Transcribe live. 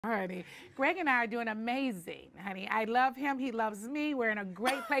Honey, Greg and I are doing amazing, honey. I love him. He loves me. We're in a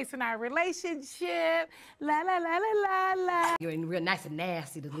great place in our relationship. La, la, la, la, la, la. You're in real nice and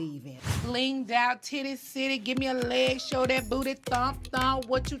nasty to leave in. Blinged out, titty city, give me a leg, show that booty, thump, thump.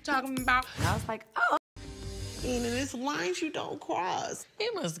 What you talking about? And I was like, oh. NeNe, there's lines you don't cross. He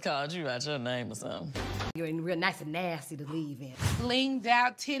must have called you out your name or something. You're in real nice and nasty to leave in. Blinged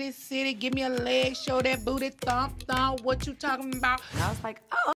out, titty city, give me a leg, show that booty, thump, thump. What you talking about? And I was like,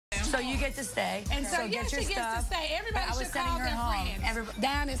 oh. So you get to stay. And so yeah, get your she stuff. gets to stay. Everybody I was should sending call her their home. friends.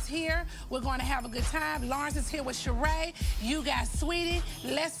 Down is here. We're going to have a good time. Lawrence is here with Sheree. You got Sweetie.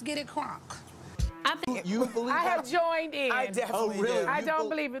 Let's get it crunk. You believe I have joined in. I definitely do. I don't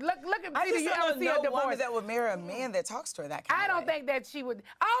believe it. Look at I me. just You don't ever see a know no divorce? woman that would marry a man that talks to her that kind I of don't way. think that she would.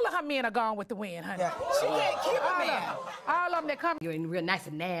 All of her men are gone with the wind, honey. Yeah. She can't keep a man. All of them that come. You're in real nice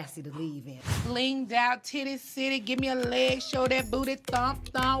and nasty to leave in. Blinged out, titty city, give me a leg, show that booty, thump,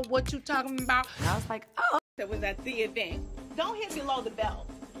 thump. What you talking about? And I was like, oh. That was at the event. Don't hit below the belt.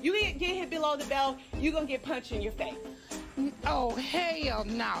 You get hit below the belt, you're gonna get punched in your face. Oh, hell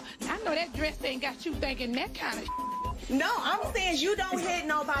no. I know that dress ain't got you thinking that kind of No, I'm saying you don't hit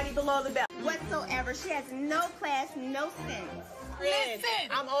nobody below the belt. Whatsoever. She has no class, no sense. Listen.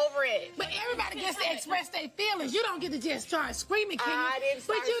 I'm over it. But everybody gets to express their feelings. You don't get to just start screaming, Kenya. I didn't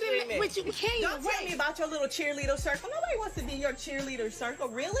start screaming. But you Kenya, Don't tell me about your little cheerleader circle. Nobody wants to be your cheerleader circle.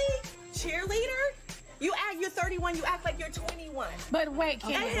 Really? Cheerleader? You're 31, you act like you're 21. But wait,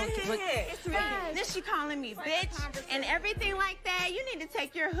 Kenya. It's fine. This she calling me bitch and everything like that. You need to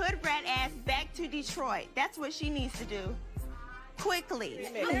take your hood rat ass back to Detroit. That's what she needs to do. Quickly.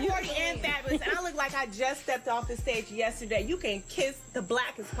 I'm 40 and fabulous, and I look like I just stepped off the stage yesterday. You can kiss the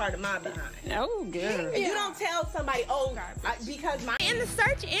blackest part of my behind. Oh, good. You don't tell somebody, oh, because my... In the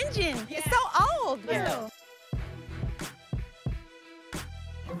search engine. It's so old. Yeah.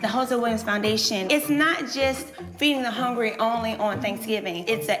 The Jose Williams Foundation, it's not just feeding the hungry only on Thanksgiving.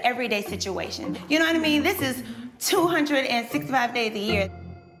 It's an everyday situation. You know what I mean? This is 265 days a year.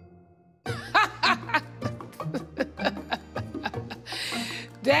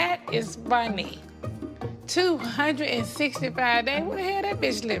 That is funny. 265 days. Where the hell that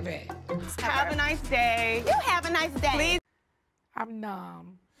bitch live at? Have a nice day. You have a nice day. Please. I'm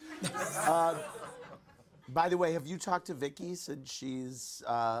numb. By the way, have you talked to Vicky since she's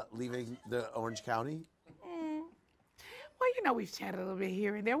leaving the Orange County? Well, you know, we've chatted a little bit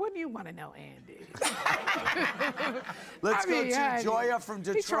here and there. What do you want to know, Andy? Let's go to honey, Joya from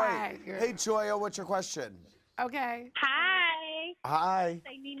Detroit. tried, girl. Hey, Joya, what's your question? Okay. Hi. Hi.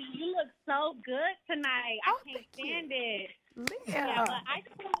 Say, NeNe, you look so good tonight. Oh, I can't stand it. Yeah. But I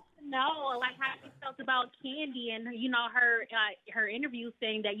just want to know, like, how you felt about Candy and, you know, her interview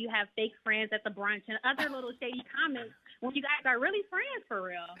saying that you have fake friends at the brunch and other little shady comments when you guys are really friends for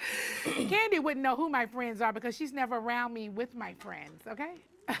real. Candy wouldn't know who my friends are because she's never around me with my friends, okay?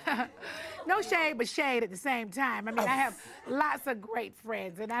 No shade, but shade at the same time. I mean, I have lots of great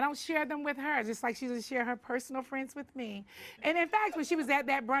friends, and I don't share them with her, just like she doesn't share her personal friends with me. And in fact, when she was at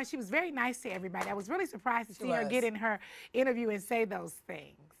that brunch, she was very nice to everybody. I was really surprised to see her get in her interview and say those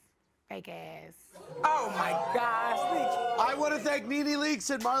things. Fake ass. Oh my gosh. I want to thank NeNe Leakes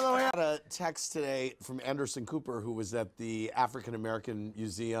and Marlo. I got a text today from Anderson Cooper, who was at the African American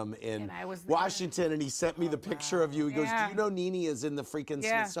Museum in Washington, and he sent me the picture of you. He goes, "Do you know NeNe is in the freaking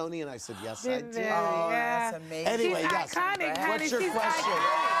Smithsonian?" I said, "Yes, I do." Oh, that's amazing. Anyway, She's yes. iconic, honey. What's your She's question?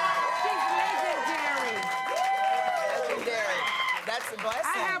 She's legendary. Legendary. That's a blessing.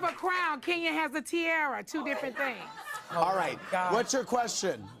 I have a crown. Kenya has a tiara. Two different things. All right. God. What's your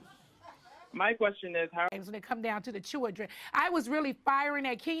question? My question is, how... When it come down to the children, I was really firing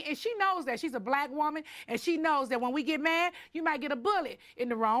at Kenya, and she knows that. She's a black woman, and she knows that when we get mad, you might get a bullet in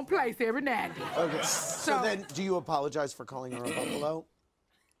the wrong place every now and then. Okay. So then, do you apologize for calling her a buffalo?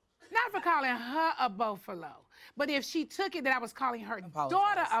 Not for calling her a buffalo, but if she took it that I was calling her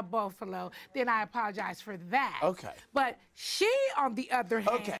daughter a buffalo, then I apologize for that. Okay. But she, on the other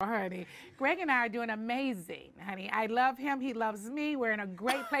hand, honey, Greg and I are doing amazing, honey. I love him. He loves me. We're in a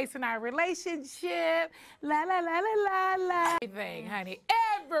great place in our relationship. La, la, la, la, la, la. Everything, honey.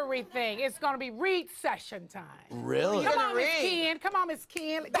 Everything. It's going to be read session time. Really? Come on, Miss Ken. Come on, Miss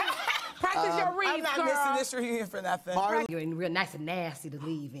Ken. Practice your reads, I'm not girl. missing this reunion for nothing. You're in real nice and nasty to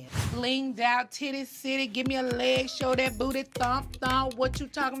leave in. Blinged out, titty city, give me a leg, show that booty, thump, thump. What you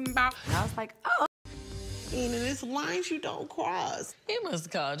talking about? And I was like, oh. NeNe, there's lines you don't cross. He must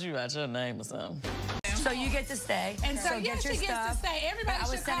have called you out your name or something. So you get to stay. And so yeah, get your she gets to stuff. stay. Everybody I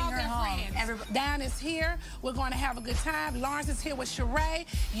was should sending call her their home. friends. Down is here. We're going to have a good time. Lawrence is here with Sheree.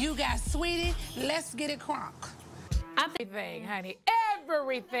 You got Sweetie. Let's get it crunk. Everything, honey.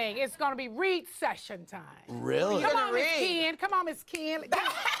 everything. It's gonna be read session time. Really? Come on, Miss Ken. Come on, Miss Ken.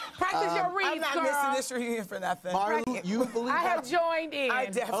 Practice your reads, I'm not girl. missing this reunion for nothing. Marlo, you believe I that? have joined in. I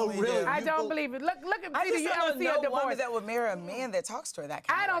definitely do. I don't believe it. Look at I me. just You don't ever see know a no divorce? woman that would marry a man that talks to her that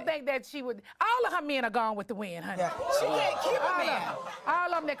kind I of don't way. think that she would. All of her men are gone with the wind, honey. Yeah. She can't keep a man. All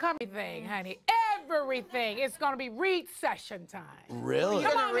of them that come thing, honey. Everything. It's gonna be read session time. Really?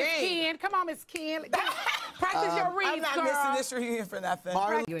 Come on, Miss read. Ken. Come on, Miss Ken. Practice your reads, I'm not girl. missing this reunion for nothing.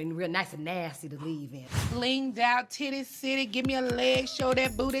 Marlo, You're real nice and nasty to leave in. Blinged out, titty city, give me a leg, show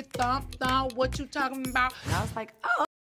that booty, thump, thump. What you talking about? And I was like, oh.